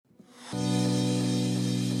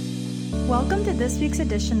Welcome to this week's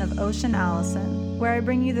edition of Ocean Allison, where I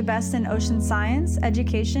bring you the best in ocean science,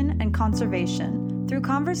 education, and conservation through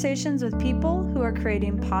conversations with people who are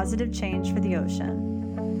creating positive change for the ocean.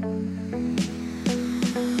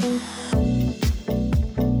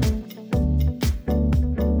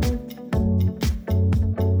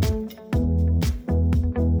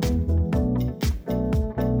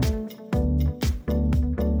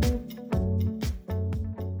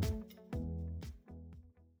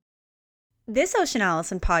 This Ocean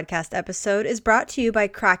Allison podcast episode is brought to you by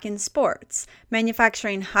Kraken Sports,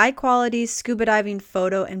 manufacturing high-quality scuba diving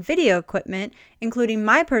photo and video equipment, including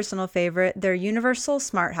my personal favorite, their Universal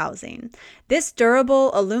Smart Housing. This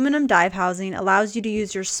durable aluminum dive housing allows you to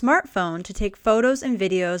use your smartphone to take photos and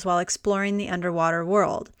videos while exploring the underwater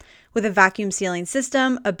world. With a vacuum sealing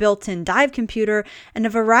system, a built-in dive computer, and a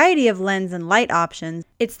variety of lens and light options,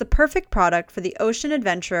 it's the perfect product for the ocean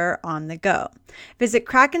adventurer on the go. Visit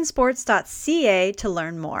krakensports.ca to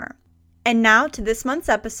learn more. And now to this month's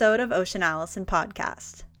episode of Ocean Allison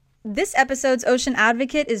Podcast. This episode's ocean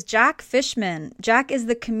advocate is Jack Fishman. Jack is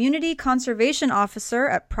the Community Conservation Officer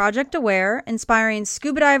at Project Aware, inspiring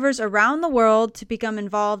scuba divers around the world to become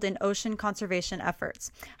involved in ocean conservation efforts.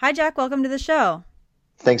 Hi, Jack. Welcome to the show.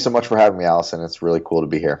 Thanks so much for having me, Allison. It's really cool to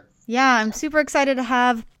be here. Yeah, I'm super excited to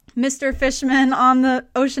have Mr. Fishman on the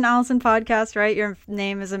Ocean Allison podcast, right? Your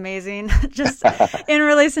name is amazing, just in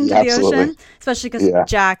relation to the ocean, especially because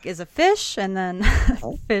Jack is a fish and then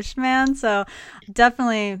Fishman. So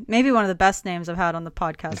definitely maybe one of the best names I've had on the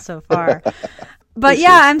podcast so far. But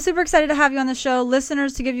yeah, I'm super excited to have you on the show.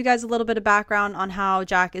 Listeners, to give you guys a little bit of background on how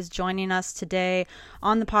Jack is joining us today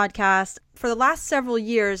on the podcast. For the last several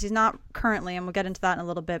years, he's not currently, and we'll get into that in a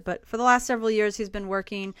little bit, but for the last several years, he's been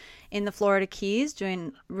working in the Florida Keys,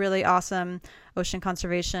 doing really awesome ocean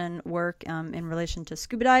conservation work in relation to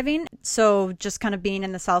scuba diving. So just kind of being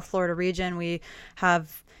in the South Florida region, we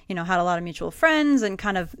have had a lot of mutual friends and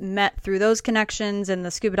kind of met through those connections in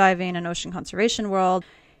the scuba diving and ocean conservation world.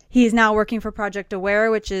 He's now working for Project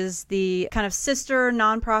Aware, which is the kind of sister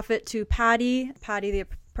nonprofit to PADI, the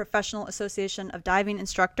Professional Association of Diving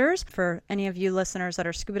Instructors. For any of you listeners that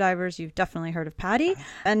are scuba divers, you've definitely heard of PADI.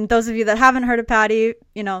 And those of you that haven't heard of PADI,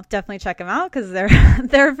 definitely check them out because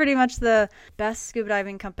they're pretty much the best scuba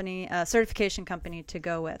diving company, certification company to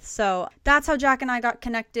go with. So that's how Jack and I got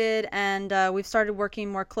connected, and we've started working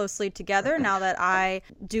more closely together now that I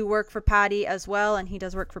do work for PADI as well, and he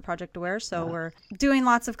does work for Project Aware. So we're doing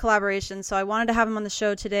lots of collaboration. So I wanted to have him on the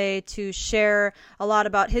show today to share a lot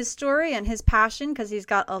about his story and his passion, because he's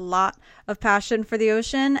got a lot of passion for the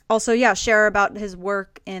ocean. Also, share about his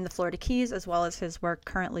work in the Florida Keys as well as his work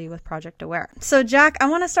currently with Project Aware. So Jack, I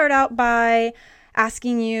want to start out by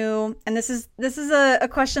asking you, and this is a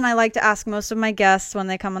question I like to ask most of my guests when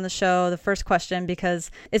they come on the show, the first question,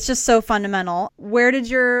 because it's just so fundamental. Where did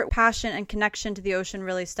your passion and connection to the ocean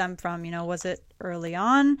really stem from? Was it early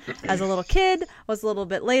on as a little kid? Was it a little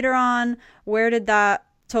bit later on? Where did that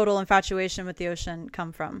total infatuation with the ocean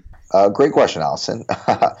come from? Great question, Allison.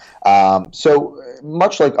 So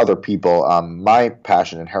much like other people, my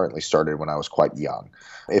passion inherently started when I was quite young.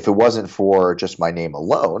 If it wasn't for just my name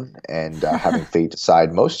alone and having fate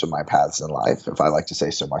decide most of my paths in life, if I like to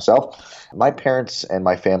say so myself, my parents and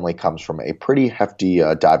my family comes from a pretty hefty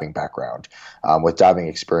diving background, with diving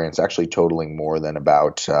experience actually totaling more than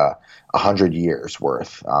about 100 years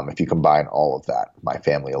worth, if you combine all of that, my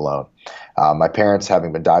family alone. My parents,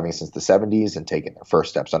 having been diving since the 70s and taking their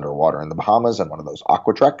first steps underwater in the Bahamas on one of those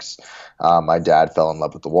aqua treks, my dad fell in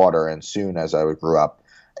love with the water, and soon as I grew up,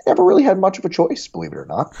 I never really had much of a choice, believe it or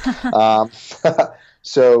not.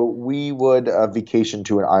 So we would vacation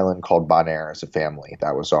to an island called Bonaire as a family.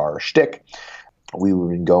 That was our shtick. We've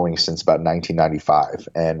been going since about 1995,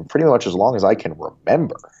 and pretty much as long as I can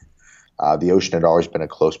remember, the ocean had always been a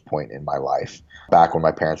close point in my life. Back when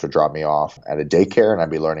my parents would drop me off at a daycare and I'd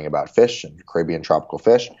be learning about fish and Caribbean tropical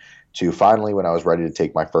fish, to finally when I was ready to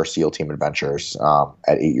take my first SEAL team adventures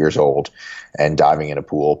at 8 years old and diving in a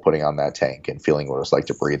pool, putting on that tank and feeling what it was like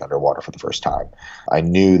to breathe underwater for the first time. I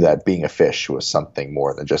knew that being a fish was something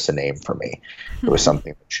more than just a name for me. It was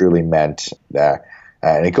something that truly meant that,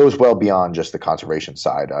 and it goes well beyond just the conservation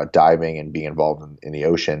side. Diving and being involved in the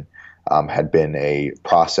ocean had been a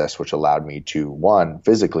process which allowed me to, one,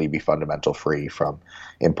 physically be fundamental free from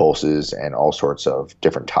impulses and all sorts of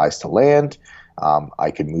different ties to land. I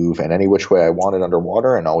could move in any which way I wanted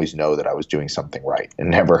underwater and always know that I was doing something right and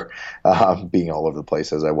never being all over the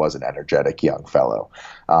place as I was an energetic young fellow.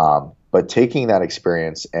 But taking that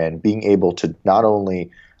experience and being able to not only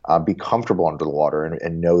be comfortable under the water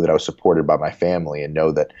and know that I was supported by my family and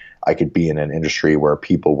know that I could be in an industry where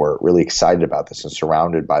people were really excited about this and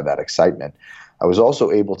surrounded by that excitement. I was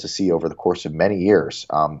also able to see over the course of many years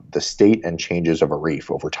the state and changes of a reef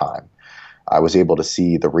over time. I was able to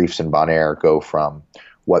see the reefs in Bonaire go from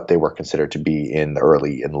what they were considered to be in the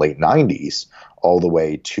early and late 90s all the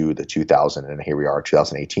way to the 2000, and here we are,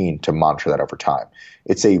 2018, to monitor that over time.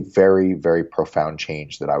 It's a very, very profound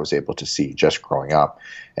change that I was able to see just growing up.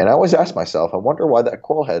 And I always ask myself, I wonder why that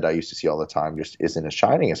coral head I used to see all the time just isn't as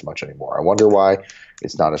shining as much anymore. I wonder why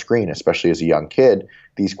it's not as green, especially as a young kid.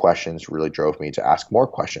 These questions really drove me to ask more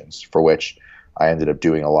questions, for which I ended up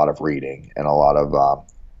doing a lot of reading and a lot of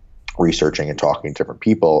researching and talking to different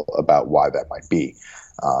people about why that might be.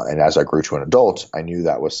 And as I grew to an adult, I knew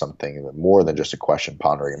that was something more than just a question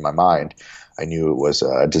pondering in my mind. I knew it was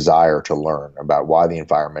a desire to learn about why the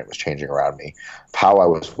environment was changing around me, how I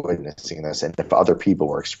was witnessing this, and if other people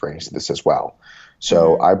were experiencing this as well.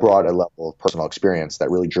 So I brought a level of personal experience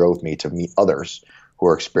that really drove me to meet others who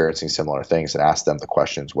are experiencing similar things and ask them the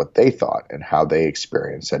questions what they thought and how they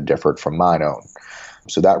experienced had differed from mine own.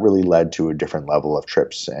 So that really led to a different level of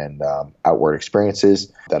trips and outward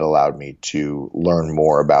experiences that allowed me to learn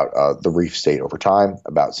more about the reef state over time,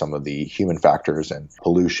 about some of the human factors and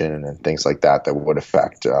pollution and things like that that would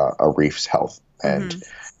affect a reef's health. And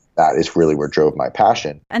that is really what drove my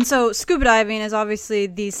passion. And so scuba diving is obviously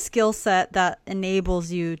the skill set that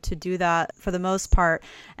enables you to do that for the most part.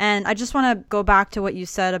 And I just want to go back to what you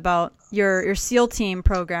said about your SEAL team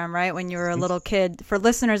program, right? When you were a little kid. For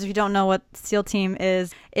listeners, if you don't know what SEAL team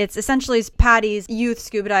is, it's essentially Patty's youth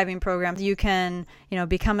scuba diving program. You can,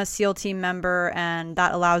 become a SEAL team member, and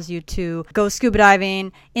that allows you to go scuba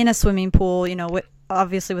diving in a swimming pool,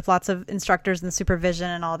 obviously with lots of instructors and supervision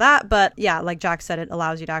and all that. But yeah, like Jack said, it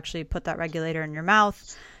allows you to actually put that regulator in your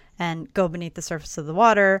mouth and go beneath the surface of the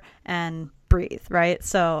water and breathe, right?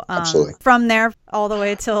 So from there all the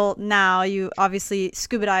way till now, you obviously,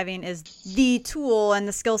 scuba diving is the tool and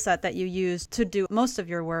the skill set that you use to do most of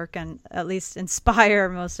your work and at least inspire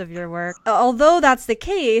most of your work. Although that's the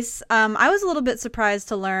case, I was a little bit surprised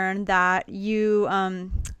to learn that you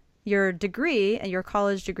your degree, your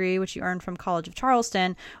college degree, which you earned from College of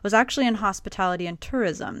Charleston, was actually in hospitality and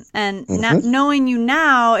tourism. And knowing you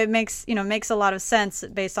now, it makes a lot of sense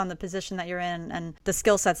based on the position that you're in and the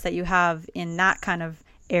skill sets that you have in that kind of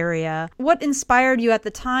area. What inspired you at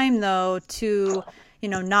the time, though, to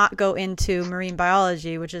not go into marine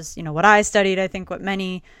biology, which is what I studied? I think what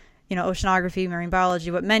many oceanography, marine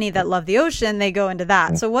biology, what many that love the ocean, they go into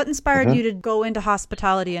that. So what inspired you to go into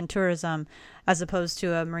hospitality and tourism as opposed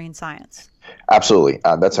to a marine science? Absolutely.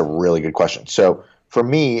 That's a really good question. So for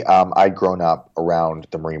me, I'd grown up around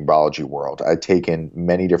the marine biology world. I'd taken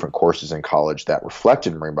many different courses in college that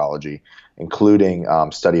reflected marine biology, including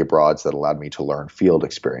study abroads that allowed me to learn field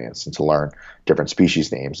experience and to learn different species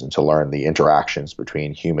names and to learn the interactions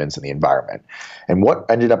between humans and the environment. And what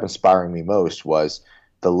ended up inspiring me most was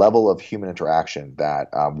the level of human interaction that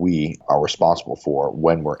we are responsible for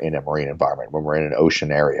when we're in a marine environment, when we're in an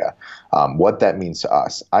ocean area, what that means to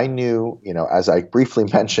us. I knew, as I briefly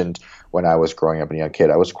mentioned when I was growing up as a young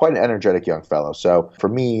kid, I was quite an energetic young fellow. So for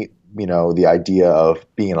me, the idea of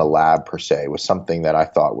being in a lab per se was something that I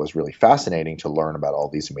thought was really fascinating to learn about all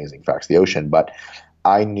these amazing facts of the ocean. But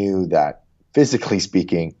I knew that physically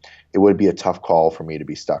speaking, it would be a tough call for me to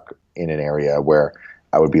be stuck in an area where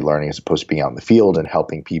I would be learning as opposed to being out in the field and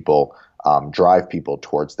helping people drive people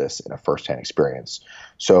towards this in a firsthand experience.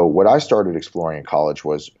 So what I started exploring in college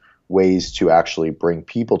was ways to actually bring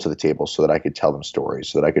people to the table so that I could tell them stories,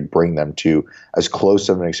 so that I could bring them to as close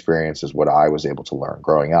of an experience as what I was able to learn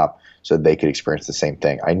growing up so that they could experience the same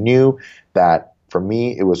thing. I knew that for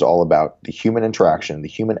me, it was all about the human interaction, the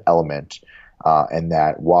human element, and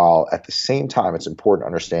that while at the same time, it's important to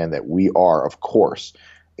understand that we are, of course,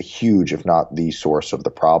 a huge, if not the source of the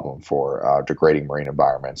problem for degrading marine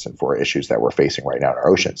environments and for issues that we're facing right now in our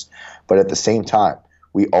oceans. But at the same time,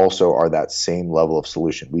 we also are that same level of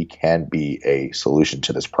solution. We can be a solution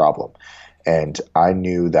to this problem. And I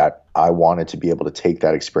knew that I wanted to be able to take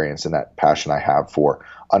that experience and that passion I have for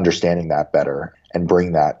understanding that better and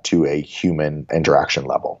bring that to a human interaction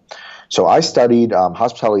level. So I studied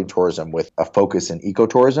hospitality and tourism with a focus in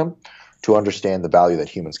ecotourism, to understand the value that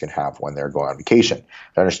humans can have when they're going on vacation,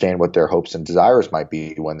 to understand what their hopes and desires might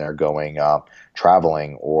be when they're going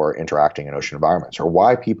traveling or interacting in ocean environments, or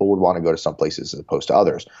why people would want to go to some places as opposed to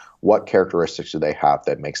others. What characteristics do they have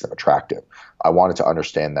that makes them attractive? I wanted to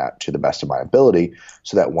understand that to the best of my ability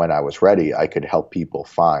so that when I was ready, I could help people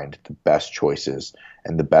find the best choices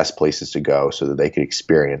and the best places to go so that they could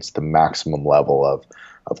experience the maximum level of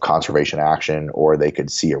of conservation action, or they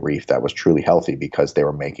could see a reef that was truly healthy because they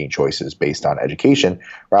were making choices based on education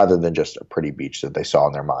rather than just a pretty beach that they saw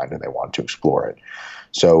in their mind and they wanted to explore it.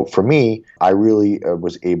 So for me, I really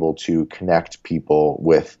was able to connect people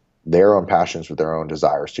with their own passions, with their own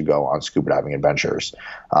desires to go on scuba diving adventures,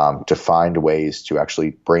 to find ways to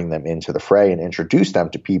actually bring them into the fray and introduce them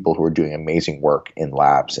to people who are doing amazing work in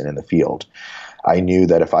labs and in the field. I knew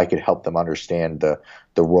that if I could help them understand the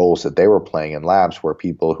roles that they were playing in labs, where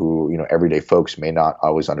people who, everyday folks may not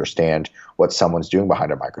always understand what someone's doing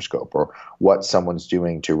behind a microscope or what someone's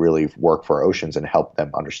doing to really work for oceans and help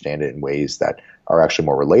them understand it in ways that are actually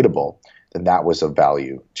more relatable, then that was of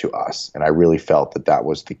value to us. And I really felt that that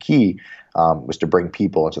was the key, was to bring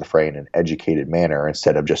people into the fray in an educated manner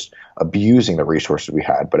instead of just abusing the resources we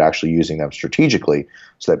had, but actually using them strategically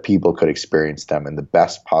so that people could experience them in the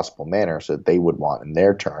best possible manner so that they would want in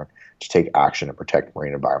their turn to take action and protect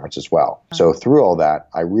marine environments as well. So through all that,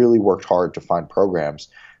 I really worked hard to find programs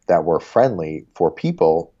that were friendly for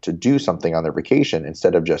people to do something on their vacation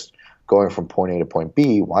instead of just going from point A to point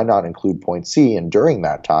B. Why not include point C? And during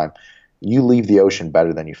that time, you leave the ocean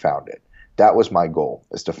better than you found it. That was my goal,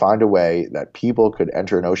 is to find a way that people could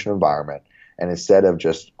enter an ocean environment, and instead of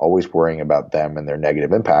just always worrying about them and their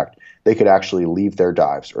negative impact, they could actually leave their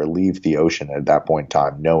dives or leave the ocean at that point in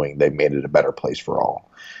time knowing they made it a better place for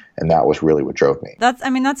all. And that was really what drove me.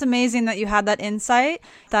 That's amazing that you had that insight,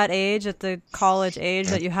 that age, at the college age,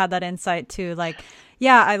 that you had that insight to, like,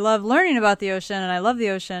 yeah, I love learning about the ocean and I love the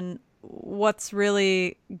ocean. What's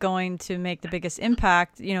really going to make the biggest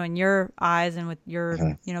impact, in your eyes and with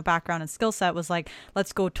your, background and skill set, was like,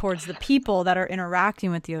 let's go towards the people that are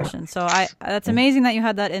interacting with the ocean. So that's amazing that you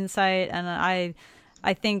had that insight. And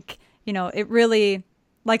I think, it really,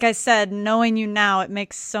 like I said, knowing you now, it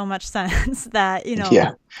makes so much sense that,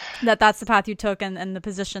 that's the path you took and the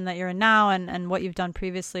position that you're in now and what you've done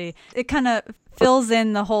previously. It kind of fills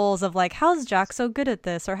in the holes of, like, how's Jack so good at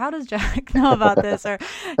this? Or how does Jack know about this? Or,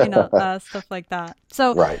 stuff like that.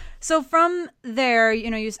 So, right. So from there,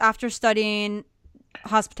 you, after studying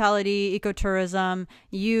hospitality, ecotourism,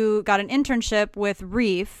 you got an internship with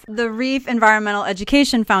REEF, the Reef Environmental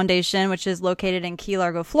Education Foundation, which is located in Key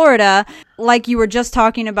Largo, Florida. Like you were just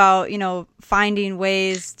talking about, finding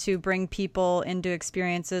ways to bring people into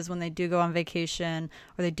experiences when they do go on vacation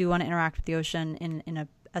or they do want to interact with the ocean in a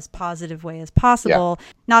as positive way as possible. Yeah.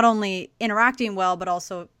 Not only interacting well, but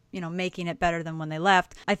also, making it better than when they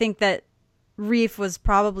left. I think that Reef was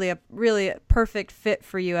probably a really perfect fit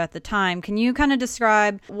for you at the time. Can you kind of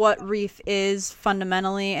describe what Reef is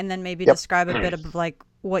fundamentally, and then maybe describe a bit of, like,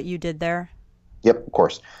 what you did there? Yep, of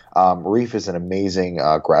course. Reef is an amazing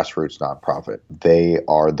grassroots nonprofit. They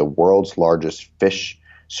are the world's largest fish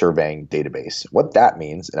surveying database. What that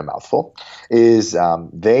means, in a mouthful, is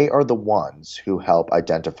they are the ones who help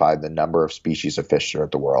identify the number of species of fish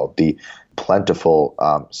throughout the world, the plentiful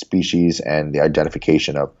species, and the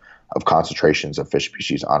identification of concentrations of fish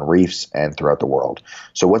species on reefs and throughout the world.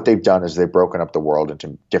 So what they've done is they've broken up the world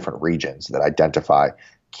into different regions that identify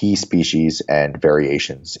key species and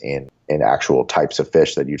variations in actual types of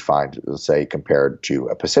fish that you'd find, let's say, compared to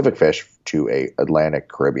a Pacific fish to a Atlantic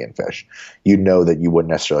Caribbean fish. You'd know that you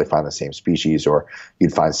wouldn't necessarily find the same species, or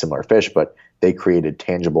you'd find similar fish, but they created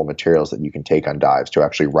tangible materials that you can take on dives to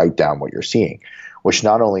actually write down what you're seeing, which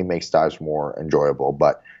not only makes dives more enjoyable,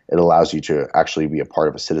 but it allows you to actually be a part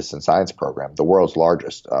of a citizen science program, the world's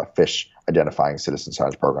largest fish identifying citizen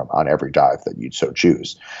science program, on every dive that you'd so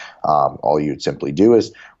choose. All you'd simply do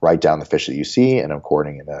is write down the fish that you see, and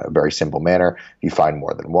according in a very simple manner, you find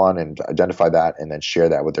more than one and identify that, and then share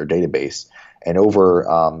that with their database. And over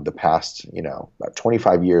the past, about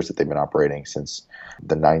 25 years that they've been operating, since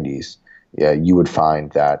the 90s, you would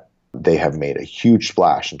find that they have made a huge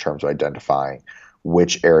splash in terms of identifying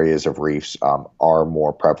which areas of reefs are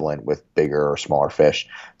more prevalent with bigger or smaller fish,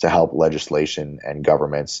 to help legislation and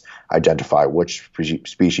governments identify which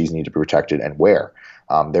species need to be protected and where.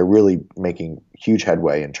 They're really making huge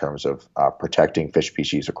headway in terms of protecting fish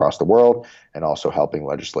species across the world, and also helping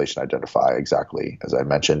legislation identify exactly, as I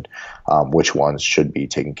mentioned, which ones should be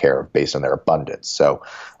taken care of based on their abundance. So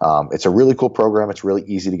it's a really cool program. It's really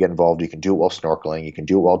easy to get involved. You can do it while snorkeling. You can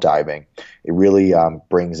do it while diving. It really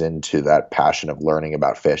brings into that passion of learning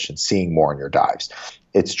about fish and seeing more in your dives.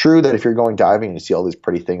 It's true that if you're going diving and you see all these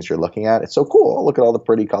pretty things you're looking at, it's so cool. Oh, look at all the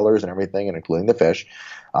pretty colors and everything, and including the fish.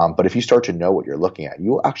 But if you start to know what you're looking at,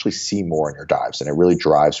 you'll actually see more in your dives, and it really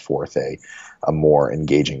drives forth a a more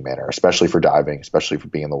engaging manner, especially for diving, especially for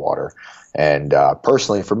being in the water. And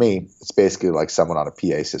personally, for me, it's basically like someone on a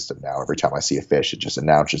PA system now. Every time I see a fish, it just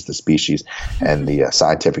announces the species and the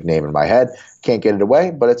scientific name in my head. Can't get it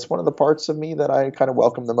away, but it's one of the parts of me that I kind of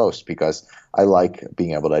welcome the most because I like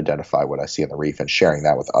being able to identify what I see on the reef and sharing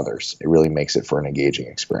that with others. It really makes it for an engaging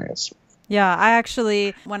experience. Yeah, I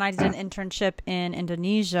actually, when I did an internship in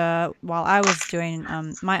Indonesia while I was doing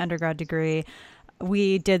my undergrad degree,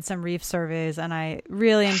 we did some reef surveys and I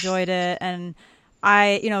really enjoyed it. And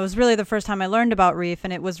it was really the first time I learned about reef,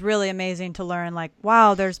 and it was really amazing to learn, like,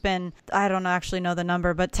 wow, there's been, I don't actually know the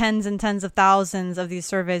number, but tens and tens of thousands of these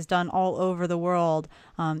surveys done all over the world,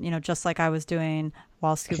 just like I was doing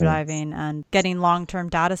while scuba diving, and getting long-term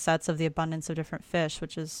data sets of the abundance of different fish,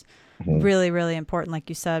 which is really, really important, like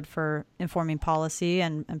you said, for informing policy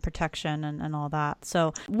and protection and all that.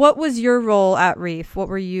 So what was your role at Reef? What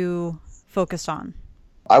were you focused on?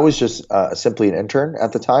 I was just simply an intern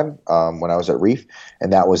at the time when I was at Reef,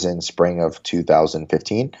 and that was in spring of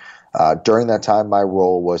 2015. During that time, my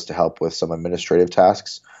role was to help with some administrative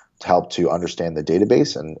tasks, to help to understand the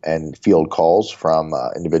database and field calls from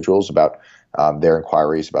individuals about their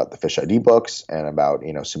inquiries about the Fish ID books and about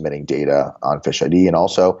submitting data on Fish ID, and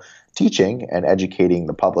also teaching and educating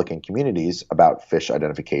the public and communities about fish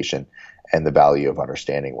identification and the value of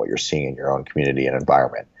understanding what you're seeing in your own community and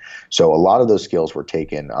environment. So a lot of those skills were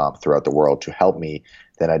taken throughout the world to help me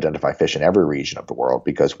then identify fish in every region of the world,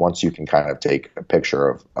 because once you can kind of take a picture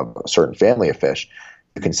of a certain family of fish,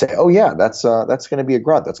 you can say, oh yeah, that's going to be a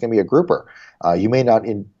grunt, that's going to be a grouper. You may not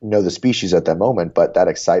know the species at that moment, but that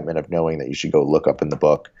excitement of knowing that you should go look up in the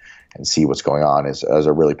book and see what's going on is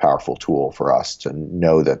a really powerful tool for us to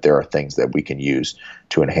know that there are things that we can use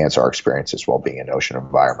to enhance our experiences while being in an ocean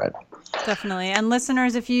environment. Definitely. And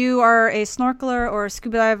listeners, if you are a snorkeler or a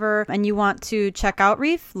scuba diver and you want to check out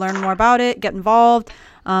Reef, learn more about it, get involved,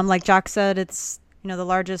 like Jack said, it's the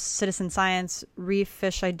largest citizen science reef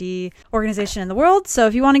fish ID organization in the world. So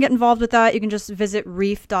if you want to get involved with that, you can just visit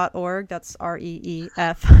reef.org. That's reef.org.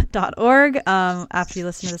 After you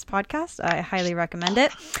listen to this podcast, I highly recommend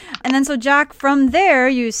it. And then so Jack, from there,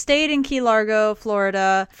 you stayed in Key Largo,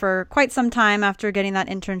 Florida for quite some time after getting that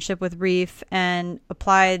internship with Reef, and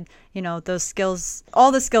applied those skills,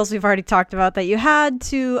 all the skills we've already talked about that you had,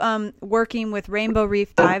 to working with Rainbow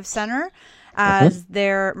Reef Dive Center as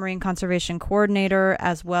their marine conservation coordinator,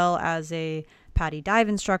 as well as a PADI dive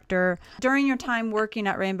instructor. During your time working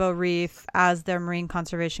at Rainbow Reef as their marine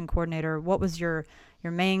conservation coordinator, what was your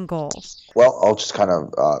main goal? Well, I'll just kind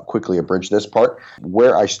of quickly abridge this part.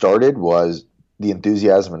 Where I started was the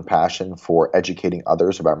enthusiasm and passion for educating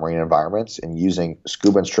others about marine environments and using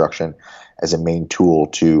scuba instruction as a main tool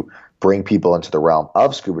to bring people into the realm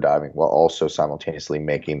of scuba diving, while also simultaneously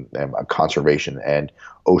making them a conservation and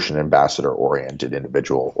ocean ambassador oriented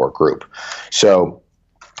individual or group. So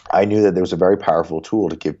I knew that there was a very powerful tool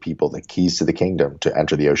to give people the keys to the kingdom to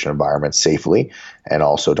enter the ocean environment safely, and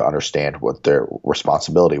also to understand what their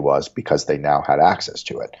responsibility was because they now had access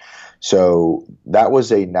to it. So that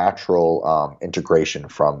was a natural integration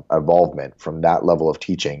from involvement from that level of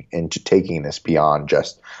teaching into taking this beyond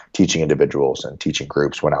just teaching individuals and teaching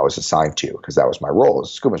groups when I was assigned to, because that was my role as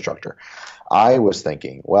a scuba instructor. I was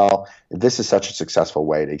thinking, well, this is such a successful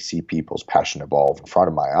way to see people's passion evolve in front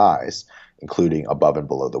of my eyes, including above and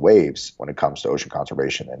below the waves when it comes to ocean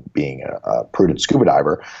conservation and being a prudent scuba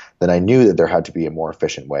diver, then I knew that there had to be a more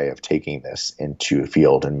efficient way of taking this into a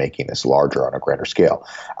field and making this larger on a grander scale.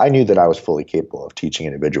 I knew that I was fully capable of teaching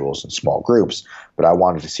individuals in small groups, but I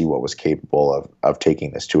wanted to see what was capable of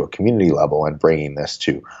taking this to a community level and bringing this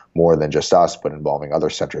to more than just us, but involving other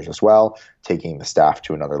centers as well, taking the staff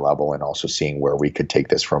to another level, and also seeing where we could take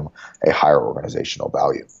this from a higher organizational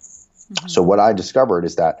value. So what I discovered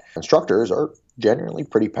is that instructors are genuinely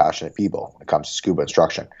pretty passionate people when it comes to scuba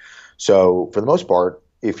instruction. So for the most part,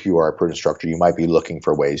 if you are a prudent instructor, you might be looking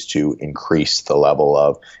for ways to increase the level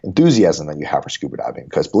of enthusiasm that you have for scuba diving.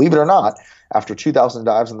 Because believe it or not, after 2,000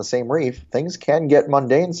 dives on the same reef, things can get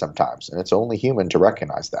mundane sometimes, and it's only human to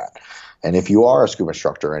recognize that. And if you are a scuba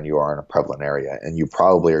instructor and you are in a prevalent area, and you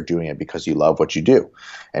probably are doing it because you love what you do,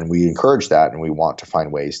 and we encourage that, and we want to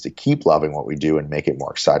find ways to keep loving what we do and make it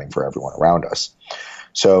more exciting for everyone around us.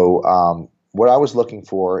 So what I was looking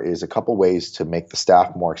for is a couple ways to make the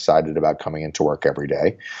staff more excited about coming into work every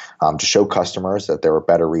day, to show customers that there are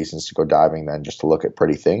better reasons to go diving than just to look at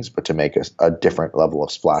pretty things, but to make a different level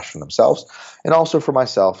of splash for themselves, and also for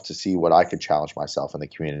myself to see what I could challenge myself in the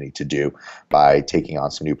community to do by taking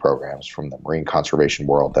on some new programs from the marine conservation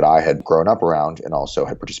world that I had grown up around and also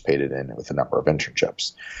had participated in with a number of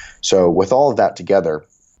internships. So with all of that together,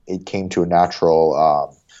 it came to a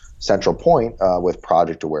natural central point with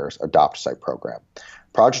Project Aware's Adopt Site program.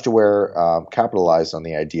 Project Aware capitalized on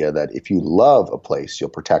the idea that if you love a place, you'll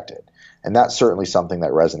protect it. And that's certainly something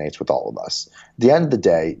that resonates with all of us. At the end of the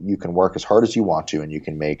day, you can work as hard as you want to and you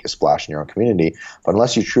can make a splash in your own community, but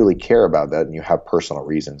unless you truly care about that and you have personal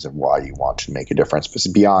reasons of why you want to make a difference,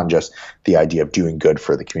 beyond just the idea of doing good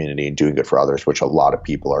for the community and doing good for others, which a lot of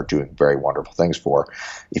people are doing very wonderful things for,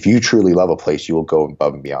 if you truly love a place, you will go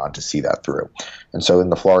above and beyond to see that through. And so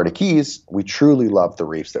in the Florida Keys, we truly love the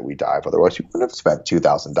reefs that we dive. Otherwise, we wouldn't have spent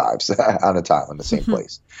 2,000 dives on a time in the same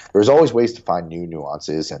place. There's always ways to find new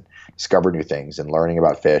nuances and discover new things, and learning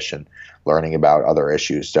about fish and learning about other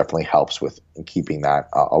issues definitely helps with keeping that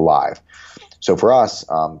alive. So for us,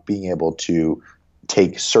 being able to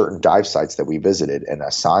take certain dive sites that we visited and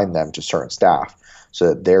assign them to certain staff so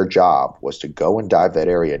that their job was to go and dive that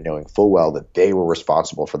area knowing full well that they were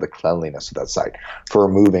responsible for the cleanliness of that site, for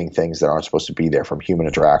removing things that aren't supposed to be there from human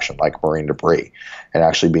interaction like marine debris, and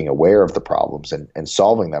actually being aware of the problems and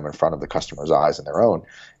solving them in front of the customer's eyes and their own.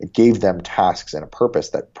 It gave them tasks and a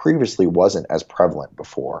purpose that previously wasn't as prevalent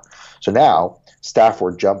before. So now staff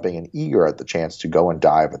were jumping and eager at the chance to go and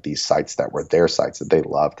dive at these sites that were their sites that they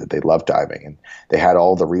loved diving. And they had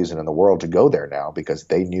all the reason in the world to go there now because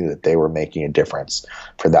they knew that they were making a difference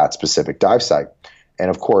for that specific dive site. And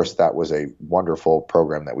of course, that was a wonderful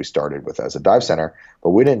program that we started with as a dive center,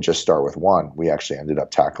 but we didn't just start with one. We actually ended up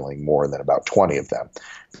tackling more than about 20 of them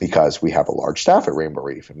because we have a large staff at Rainbow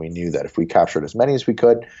Reef, and we knew that if we captured as many as we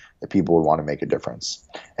could, that people would want to make a difference.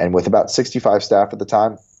 And with about 65 staff at the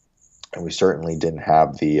time, and we certainly didn't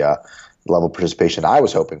have the level of participation I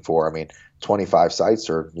was hoping for. I mean, 25 sites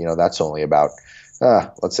are, that's only about,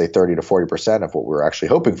 let's say 30 to 40% of what we were actually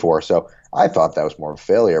hoping for. So I thought that was more of a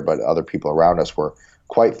failure, but other people around us were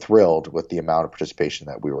quite thrilled with the amount of participation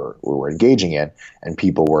that we were engaging in, and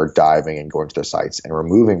people were diving and going to their sites and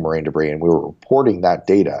removing marine debris, and we were reporting that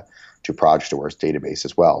data to Project Aware's database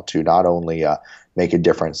as well, to not only make a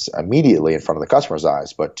difference immediately in front of the customer's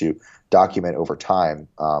eyes, but to document over time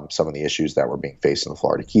some of the issues that were being faced in the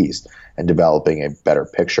Florida Keys and developing a better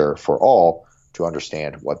picture for all to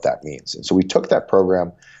understand what that means. And so we took that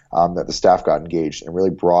program that the staff got engaged and really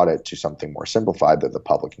brought it to something more simplified that the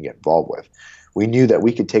public can get involved with. We knew that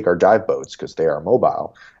we could take our dive boats, because they are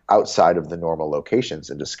mobile, outside of the normal locations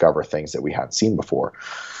and discover things that we hadn't seen before,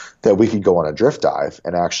 that we could go on a drift dive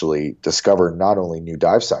and actually discover not only new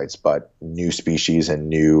dive sites, but new species and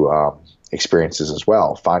new experiences as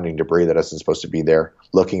well, finding debris that isn't supposed to be there,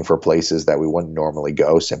 looking for places that we wouldn't normally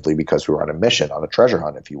go simply because we were on a mission, on a treasure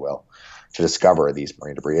hunt, if you will, to discover these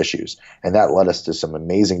marine debris issues. And that led us to some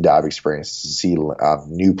amazing dive experiences, to see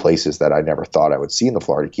new places that I never thought I would see in the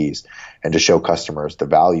Florida Keys, and to show customers the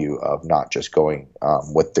value of not just going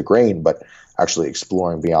with the grain, but actually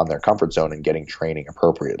exploring beyond their comfort zone and getting training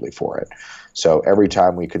appropriately for it. So every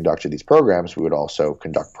time we conducted these programs, we would also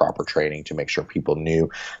conduct proper training to make sure people knew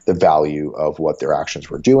the value of what their actions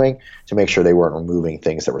were doing, to make sure they weren't removing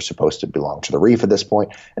things that were supposed to belong to the reef at this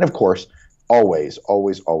point. And of course, always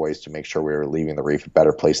to make sure we were leaving the reef a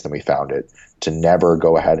better place than we found it, to never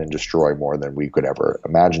go ahead and destroy more than we could ever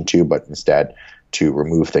imagine to, but instead to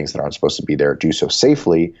remove things that aren't supposed to be there, do so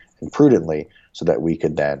safely and prudently, so that we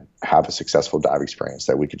could then have a successful dive experience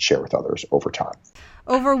that we could share with others over time.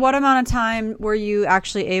 Over what amount of time were you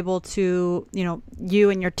actually able to, you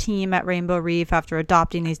and your team at Rainbow Reef, after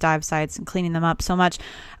adopting these dive sites and cleaning them up so much,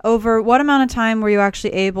 over what amount of time were you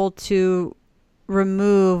actually able to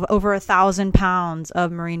remove over 1,000 pounds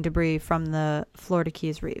of marine debris from the Florida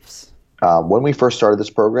Keys reefs? When we first started this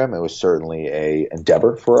program, it was certainly an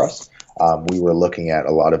endeavor for us. We were looking at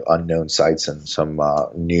a lot of unknown sites and some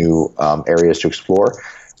new areas to explore.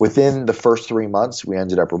 Within the first 3 months, we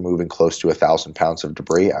ended up removing close to 1,000 pounds of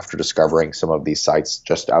debris after discovering some of these sites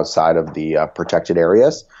just outside of the protected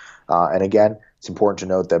areas. And again, it's important to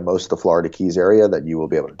note that most of the Florida Keys area that you will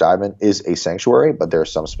be able to dive in is a sanctuary, but there are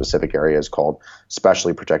some specific areas called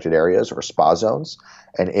specially protected areas or spa zones.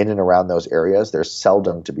 And in and around those areas, there's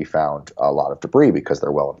seldom to be found a lot of debris because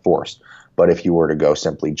they're well enforced. But if you were to go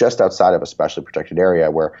simply just outside of a specially protected area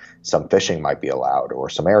where some fishing might be allowed, or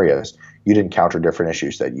some areas, you'd encounter different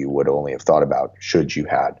issues that you would only have thought about should you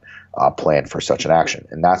had planned for such an action.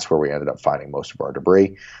 And that's where we ended up finding most of our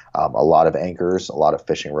debris. A lot of anchors, a lot of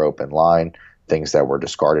fishing rope and line, things that were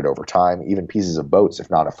discarded over time, even pieces of boats, if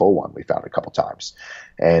not a full one, we found a couple times.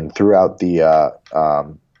 And throughout the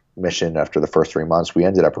mission, after the first 3 months, we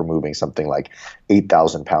ended up removing something like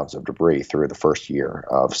 8,000 pounds of debris through the first year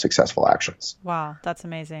of successful actions. Wow, that's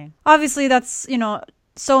amazing. Obviously, that's,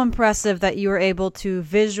 so impressive that you were able to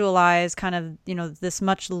visualize kind of, this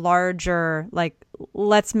much larger,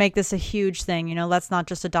 let's make this a huge thing. Let's not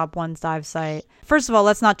just adopt one dive site. First of all,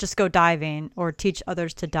 let's not just go diving or teach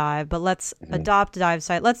others to dive, but let's adopt a dive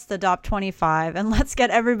site. Let's adopt 25 and let's get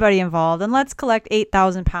everybody involved and let's collect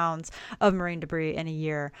 8,000 pounds of marine debris in a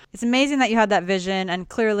year. It's amazing that you had that vision, and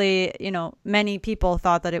clearly, many people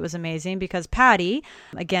thought that it was amazing because PADI,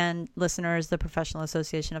 again, listeners, the Professional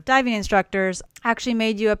Association of Diving Instructors, actually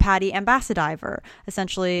made you a PADI ambassador.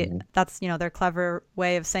 Essentially, that's, their clever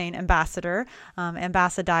way of saying ambassador,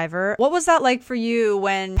 ambassador. What was that like for you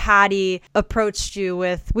when PADI approached you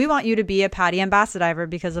with, we want you to be a PADI ambassador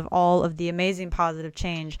because of all of the amazing positive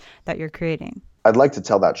change that you're creating? I'd like to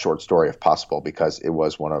tell that short story if possible, because it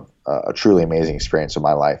was one of a truly amazing experience of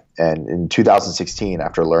my life. And in 2016,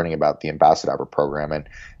 after learning about the Ambassador program and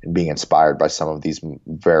being inspired by some of these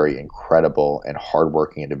very incredible and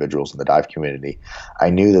hardworking individuals in the dive community, I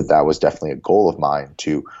knew that that was definitely a goal of mine,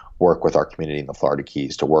 to work with our community in the Florida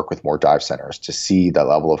Keys, to work with more dive centers, to see the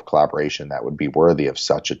level of collaboration that would be worthy of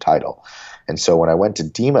such a title. And so when I went to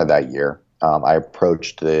DEMA that year, I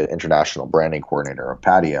approached the international branding coordinator of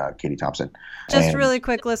PADI, Katie Thompson. Just really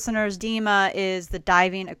quick, listeners, DEMA is the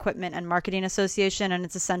Diving Equipment and Marketing Association, and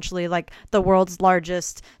it's essentially like the world's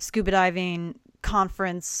largest scuba diving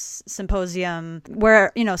conference symposium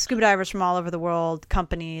where, scuba divers from all over the world,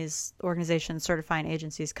 companies, organizations, certifying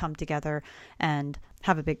agencies come together and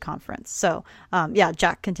have a big conference. So,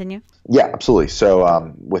 Jack, continue. Yeah, absolutely.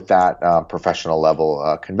 So with that professional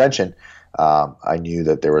level convention, I knew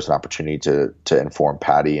that there was an opportunity to inform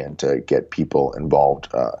PADI and to get people informed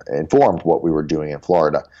what we were doing in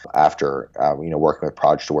Florida. After working with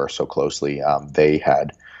Project Aware so closely, they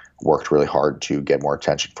had worked really hard to get more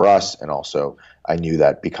attention for us, and also I knew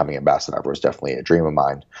that becoming ambassador was definitely a dream of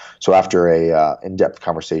mine. So after a in-depth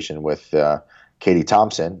conversation with Katie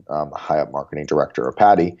Thompson, high up marketing director of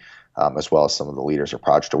PADI, as well as some of the leaders of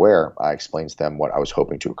Project Aware, I explained to them what I was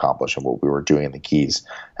hoping to accomplish and what we were doing in the Keys,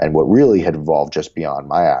 and what really had evolved just beyond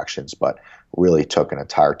my actions, but really took an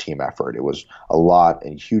entire team effort. It was a lot,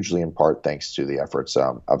 and hugely in part thanks to the efforts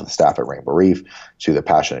of the staff at Rainbow Reef, to the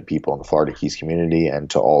passionate people in the Florida Keys community, and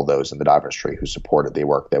to all those in the dive industry who supported the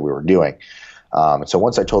work that we were doing. And so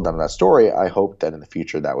once I told them that story, I hoped that in the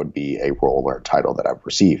future that would be a role or a title that I would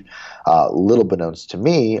receive. Little unbeknownst to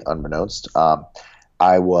me,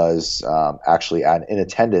 I was actually in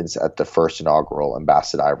attendance at the first inaugural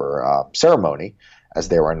ambassador ceremony, as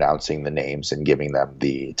they were announcing the names and giving them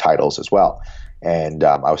the titles as well. And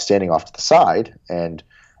I was standing off to the side, and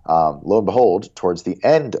lo and behold, towards the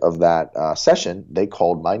end of that session, they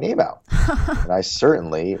called my name out. And I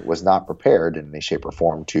certainly was not prepared in any shape or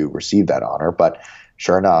form to receive that honor, but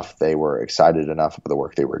sure enough, they were excited enough about the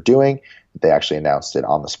work they were doing. They actually announced it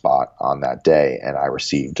on the spot on that day, and I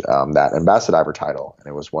received that ambassador title. And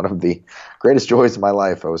it was one of the greatest joys of my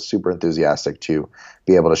life. I was super enthusiastic to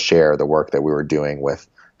be able to share the work that we were doing with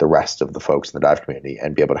the rest of the folks in the dive community,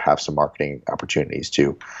 and be able to have some marketing opportunities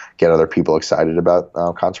to get other people excited about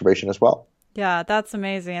conservation as well. Yeah, that's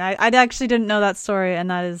amazing. I actually didn't know that story, and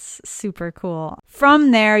that is super cool.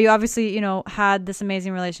 From there, you obviously, had this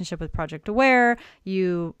amazing relationship with Project Aware.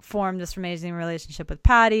 You formed this amazing relationship with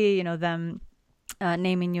PADI, them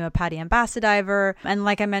naming you a PADI ambassador. And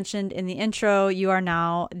like I mentioned in the intro, you are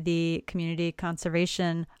now the Community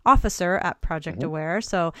Conservation Officer at Project Aware.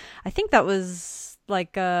 So I think that was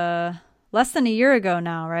like less than a year ago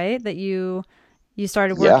now, right? That you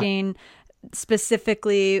started working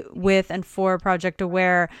specifically with and for Project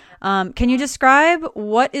Aware. Can you describe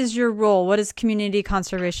what is your role? What does Community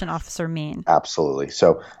Conservation Officer mean? Absolutely.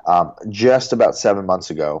 So just about 7 months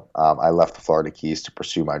ago, I left the Florida Keys to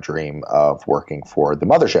pursue my dream of working for the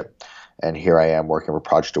mothership. And here I am working for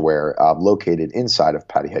Project Aware, located inside of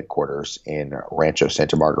PADI headquarters in Rancho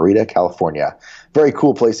Santa Margarita, California. Very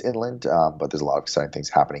cool place inland, but there's a lot of exciting things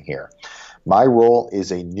happening here. My role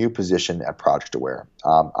is a new position at Project Aware.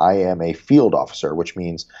 I am a field officer, which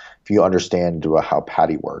means if you understand how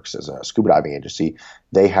PADI works as a scuba diving agency,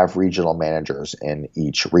 they have regional managers in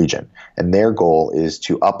each region. And their goal is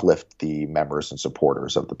to uplift the members and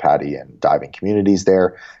supporters of the PADI and diving communities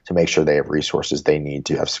there, to make sure they have resources they need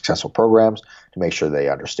to have successful programs, to make sure they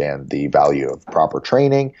understand the value of proper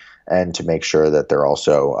training, and to make sure that they're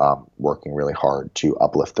also working really hard to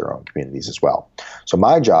uplift their own communities as well. So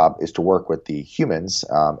my job is to work with the humans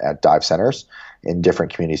at dive centers in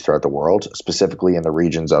different communities throughout the world, specifically in the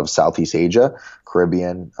regions of Southeast Asia,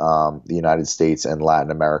 Caribbean, the United States, and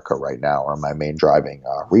Latin America right now are my main driving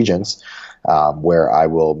regions, where I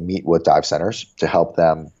will meet with dive centers to help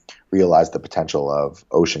them realize the potential of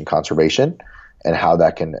ocean conservation and how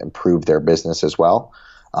that can improve their business as well.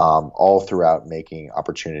 All throughout making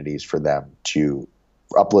opportunities for them to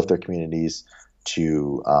uplift their communities,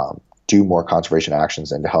 to do more conservation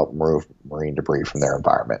actions and to help remove marine debris from their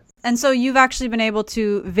environment. And so you've actually been able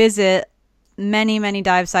to visit many, many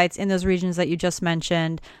dive sites in those regions that you just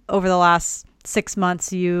mentioned. Over the last 6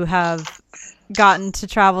 months, you have gotten to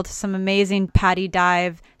travel to some amazing PADI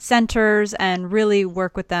dive centers and really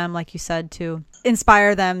work with them, like you said, to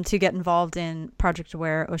inspire them to get involved in Project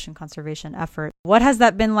Aware ocean conservation efforts. What has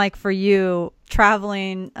that been like for you,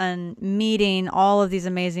 traveling and meeting all of these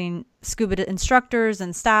amazing scuba instructors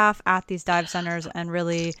and staff at these dive centers and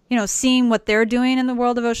really, seeing what they're doing in the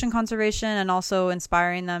world of ocean conservation and also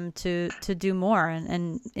inspiring them to do more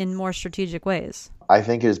and in more strategic ways? I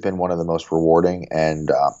think it has been one of the most rewarding and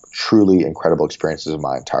truly incredible experiences of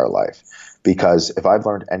my entire life. Because if I've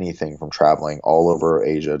learned anything from traveling all over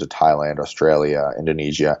Asia to Thailand, Australia,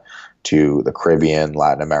 Indonesia, to the Caribbean,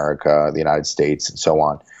 Latin America, the United States, and so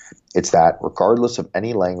on, it's that regardless of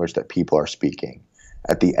any language that people are speaking,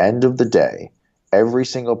 at the end of the day, every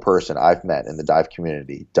single person I've met in the dive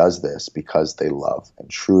community does this because they love and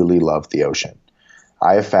truly love the ocean.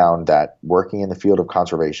 I have found that working in the field of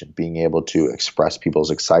conservation, being able to express people's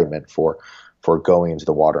excitement for going into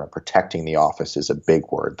the water and protecting the office is a big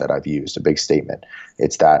word that I've used, a big statement.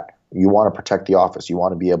 It's that you want to protect the office. You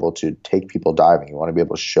want to be able to take people diving. You want to be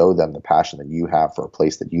able to show them the passion that you have for a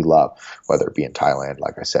place that you love, whether it be in Thailand,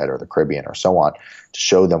 like I said, or the Caribbean or so on, to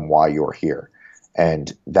show them why you're here.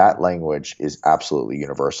 And that language is absolutely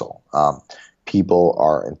universal. People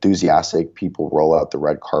are enthusiastic. People roll out the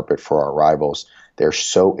red carpet for our arrivals. They're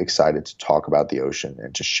so excited to talk about the ocean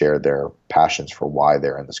and to share their passions for why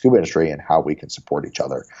they're in the scuba industry and how we can support each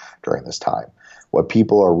other during this time. What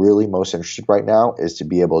people are really most interested right now is to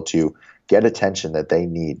be able to get attention that they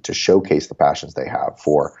need to showcase the passions they have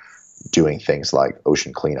for doing things like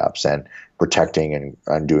ocean cleanups and protecting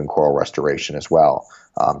and doing coral restoration as well,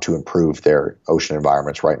 to improve their ocean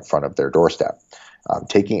environments right in front of their doorstep.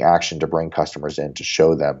 Taking action to bring customers in to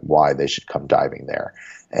show them why they should come diving there.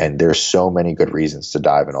 And there's so many good reasons to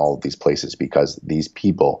dive in all of these places because these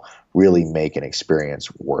people really make an experience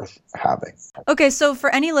worth having. Okay, so for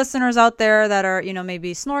any listeners out there that are,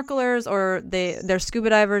 maybe snorkelers or they're scuba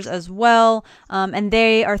divers as well, and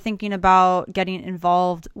they are thinking about getting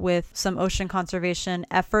involved with some ocean conservation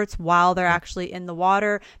efforts while they're actually in the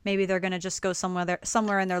water, maybe they're going to just go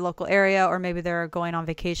somewhere in their local area, or maybe they're going on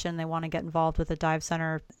vacation, they want to get involved with a dive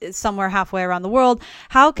center somewhere halfway around the world.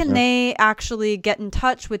 How can they actually get in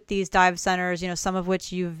touch with these dive centers, some of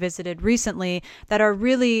which you've visited recently, that are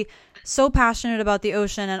really so passionate about the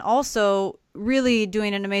ocean and also really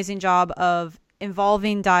doing an amazing job of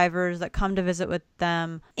involving divers that come to visit with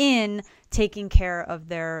them in taking care of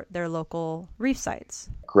their local reef sites?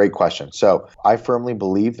 Great question. So I firmly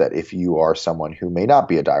believe that if you are someone who may not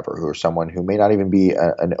be a diver, or someone who may not even be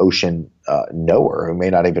an ocean knower, who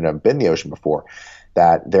may not even have been in the ocean before,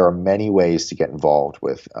 that there are many ways to get involved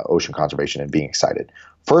with ocean conservation and being excited.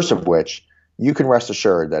 First of which, you can rest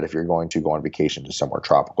assured that if you're going to go on vacation to somewhere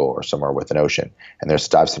tropical or somewhere with an ocean and there's a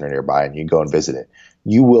dive center nearby and you go and visit it,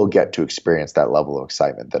 you will get to experience that level of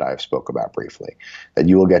excitement that I've spoke about briefly, that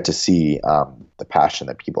you will get to see the passion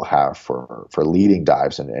that people have for leading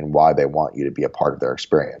dives and why they want you to be a part of their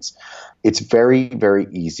experience. It's very, very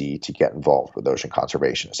easy to get involved with ocean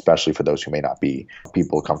conservation, especially for those who may not be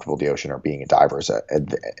people comfortable with the ocean or being divers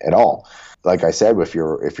at all. Like I said, if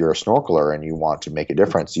you're a snorkeler and you want to make a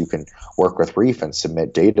difference, you can work with Reef and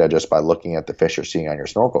submit data just by looking at the fish you're seeing on your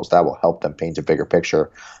snorkels. That will help them paint a bigger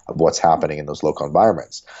picture of what's happening in those local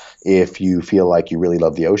environments. If you feel like you really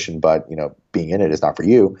love the ocean, but being in it is not for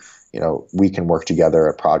you, we can work together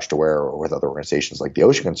at Project Aware or with other organizations like the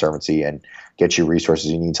Ocean Conservancy and get you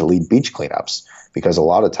resources you need to lead beach cleanups. Because a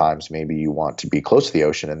lot of times maybe you want to be close to the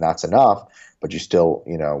ocean and that's enough, but you still,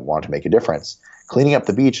 want to make a difference. Cleaning up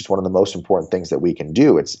the beach is one of the most important things that we can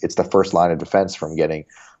do. It's the first line of defense from getting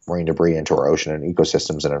marine debris into our ocean and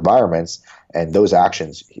ecosystems and environments. And those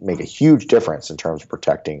actions make a huge difference in terms of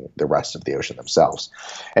protecting the rest of the ocean themselves.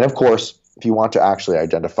 And of course, if you want to actually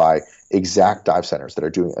identify exact dive centers that are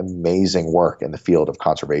doing amazing work in the field of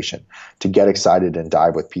conservation, to get excited and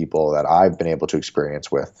dive with people that I've been able to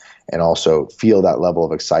experience with and also feel that level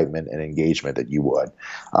of excitement and engagement that you would,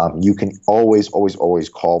 you can always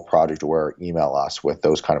call Project Aware or email us with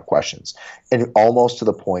those kind of questions. And almost to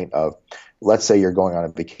the point of, let's say you're going on a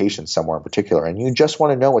vacation somewhere in particular and you just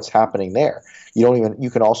want to know what's happening there. You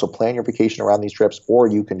can also plan your vacation around these trips, or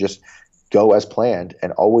you can just go as planned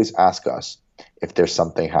and always ask us if there's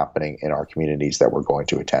something happening in our communities that we're going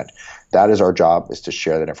to attend. That is our job, is to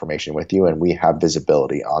share that information with you, and we have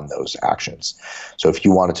visibility on those actions. So if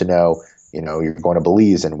you wanted to know, you're going to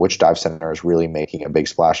Belize and which dive center is really making a big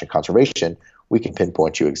splash in conservation, we can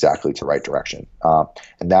pinpoint you exactly to the right direction.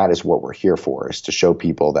 And that is what we're here for, is to show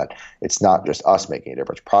people that it's not just us making a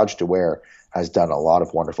difference. Project Aware has done a lot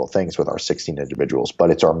of wonderful things with our 16 individuals, but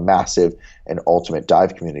it's our massive and ultimate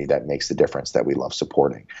dive community that makes the difference, that we love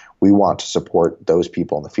supporting. We want to support those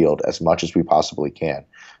people in the field as much as we possibly can,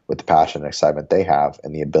 with the passion and excitement they have,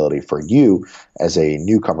 and the ability for you as a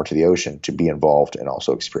newcomer to the ocean to be involved and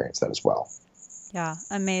also experience that as well. Yeah,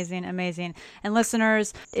 amazing, amazing. And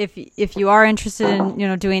listeners, if you are interested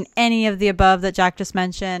in, doing any of the above that Jack just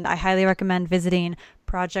mentioned, I highly recommend visiting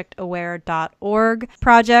projectaware.org,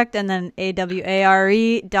 project, and then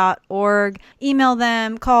aware.org. Email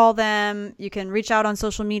them, call them. You can reach out on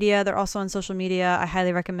social media. They're also on social media. I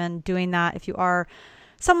highly recommend doing that if you are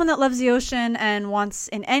someone that loves the ocean and wants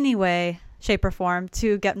in any way, shape, or form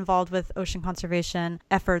to get involved with ocean conservation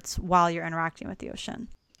efforts while you're interacting with the ocean.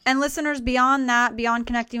 And listeners, beyond that, beyond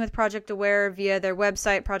connecting with Project Aware via their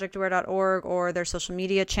website, projectaware.org, or their social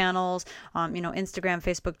media channels, Instagram,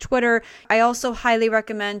 Facebook, Twitter, I also highly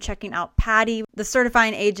recommend checking out PADI, the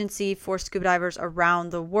certifying agency for scuba divers around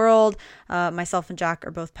the world. Myself and Jack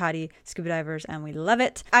are both PADI scuba divers, and we love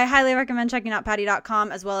it. I highly recommend checking out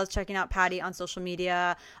PADI.com, as well as checking out PADI on social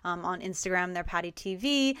media. On Instagram, they're PADI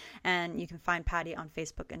TV, and you can find PADI on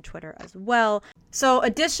Facebook and Twitter as well. So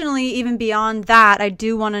additionally, even beyond that, I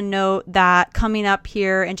do want to note that coming up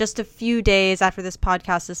here in just a few days after this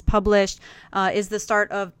podcast is published is the start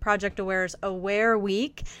of Project Aware's Aware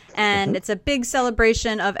Week. And it's a big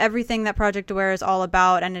celebration of everything that Project Aware is all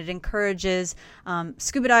about. And it encourages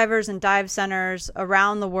scuba divers and dive centers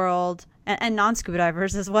around the world, and non-scuba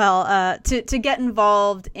divers as well, to get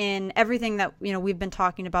involved in everything that we've been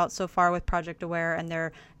talking about so far with Project Aware and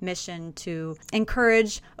their mission to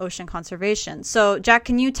encourage ocean conservation. So, Jack,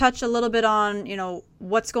 can you touch a little bit on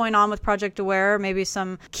what's going on with Project Aware, maybe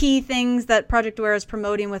some key things that Project Aware is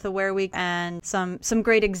promoting with Aware Week, and some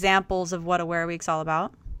great examples of what Aware Week's all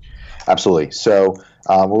about? Absolutely. So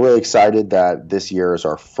we're really excited that this year is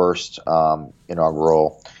our first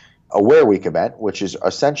inaugural Aware Week event, which is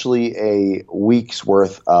essentially a week's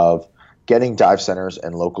worth of getting dive centers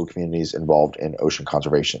and local communities involved in ocean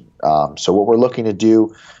conservation. So what we're looking to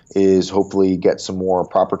do is hopefully get some more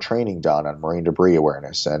proper training done on marine debris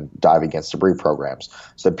awareness and dive against debris programs,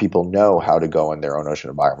 so that people know how to go in their own ocean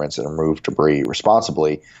environments and remove debris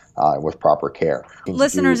responsibly with proper care.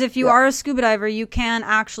 Listeners, if you are a scuba diver, you can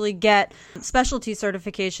actually get specialty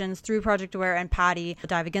certifications through Project Aware and PADI, a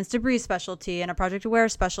dive against debris specialty and a Project Aware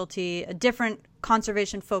specialty, a different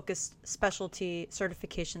conservation-focused specialty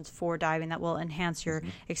certifications for diving that will enhance your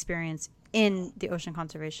experience in the ocean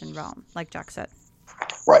conservation realm, like Jack said.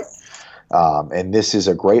 Right. And this is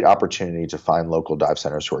a great opportunity to find local dive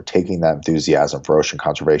centers who are taking that enthusiasm for ocean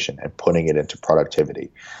conservation and putting it into productivity.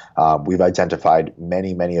 We've identified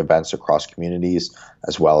many, many events across communities,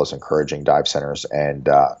 as well as encouraging dive centers and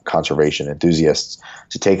conservation enthusiasts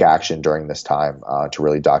to take action during this time to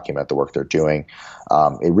really document the work they're doing.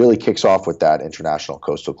 It really kicks off with that international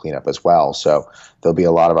coastal cleanup as well. So there'll be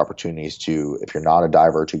a lot of opportunities to, if you're not a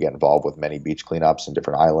diver, to get involved with many beach cleanups in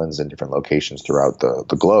different islands and different locations throughout the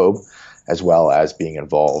globe, as well as being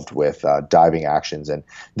involved with diving actions. And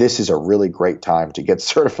this is a really great time to get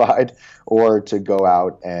certified or to go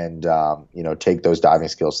out and take those diving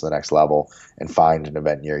skills to the next level and find an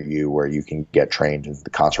event near you where you can get trained in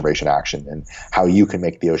the conservation action and how you can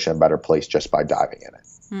make the ocean a better place just by diving in it.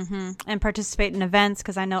 And participate in events,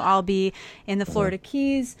 because I know I'll be in the Florida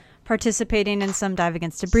Keys participating in some dive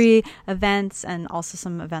against debris events and also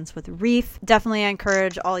some events with reef. Definitely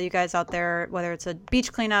encourage all you guys out there, whether it's a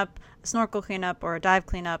beach cleanup, a snorkel cleanup, or a dive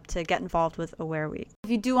cleanup, to get involved with Aware Week.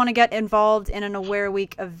 If you do want to get involved in an Aware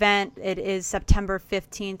Week event, it is September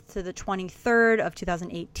 15th to the 23rd of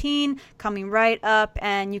 2018, coming right up,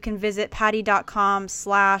 and you can visit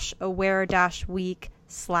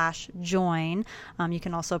patty.com/aware-week/join. You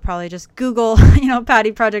can also probably just Google,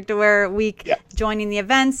 PADI Project Aware Week, joining the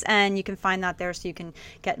events, and you can find that there, so you can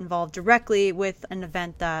get involved directly with an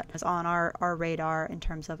event that is on our radar in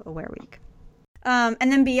terms of Aware Week.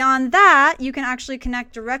 And then beyond that, you can actually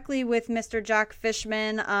connect directly with Mr. Jack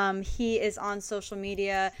Fishman. He is on social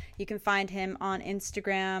media. You can find him on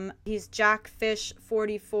Instagram. He's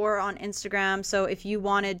JackFish44 on Instagram. So if you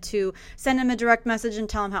wanted to send him a direct message and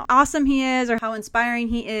tell him how awesome he is or how inspiring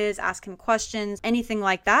he is, ask him questions, anything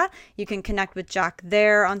like that, you can connect with Jack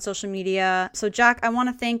there on social media. So Jack, I want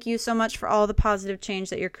to thank you so much for all the positive change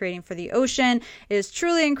that you're creating for the ocean. It is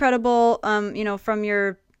truly incredible, from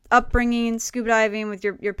your upbringing, scuba diving, with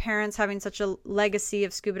your parents having such a legacy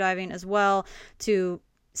of scuba diving as well, to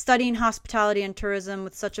studying hospitality and tourism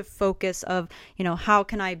with such a focus of, how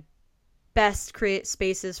can I best create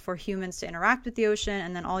spaces for humans to interact with the ocean,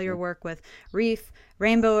 and then all your work with Reef,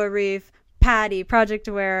 Rainbow Reef, Patty, Project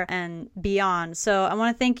Aware, and beyond. So I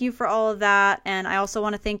want to thank you for all of that. And I also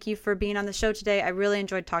want to thank you for being on the show today. I really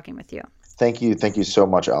enjoyed talking with you. Thank you. Thank you so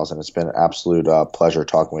much, Allison. It's been an absolute pleasure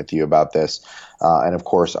talking with you about this. And of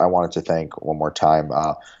course, I wanted to thank one more time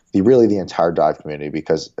the entire dive community,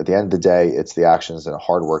 because at the end of the day, it's the actions and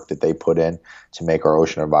hard work that they put in to make our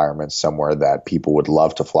ocean environment somewhere that people would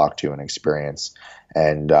love to flock to and experience.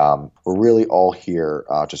 And we're really all here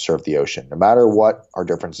to serve the ocean. No matter what our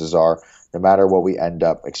differences are, no matter what we end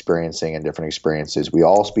up experiencing in different experiences, we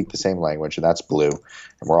all speak the same language, and that's blue.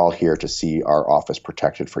 And we're all here to see our office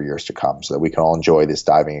protected for years to come so that we can all enjoy these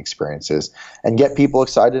diving experiences and get people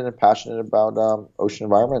excited and passionate about ocean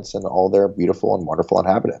environments and all their beautiful and wonderful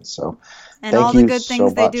inhabitants. So and all the good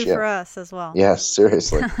things they do for us as well. Yes,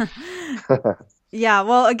 seriously. Yeah,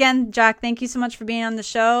 well, again, Jack, thank you so much for being on the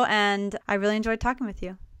show, and I really enjoyed talking with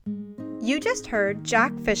you. You just heard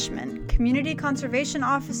Jack Fishman, Community Conservation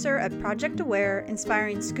Officer at Project Aware,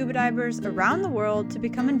 inspiring scuba divers around the world to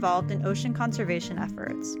become involved in ocean conservation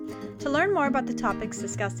efforts. To learn more about the topics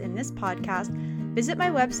discussed in this podcast, visit my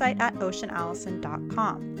website at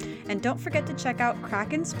oceanallison.com. And don't forget to check out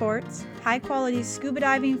Kraken Sports, high-quality scuba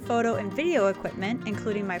diving photo and video equipment,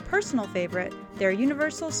 including my personal favorite, their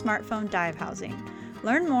universal smartphone dive housing.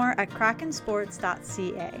 Learn more at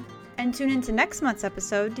krakensports.ca. And tune into next month's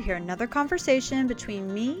episode to hear another conversation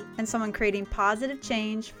between me and someone creating positive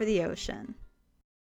change for the ocean.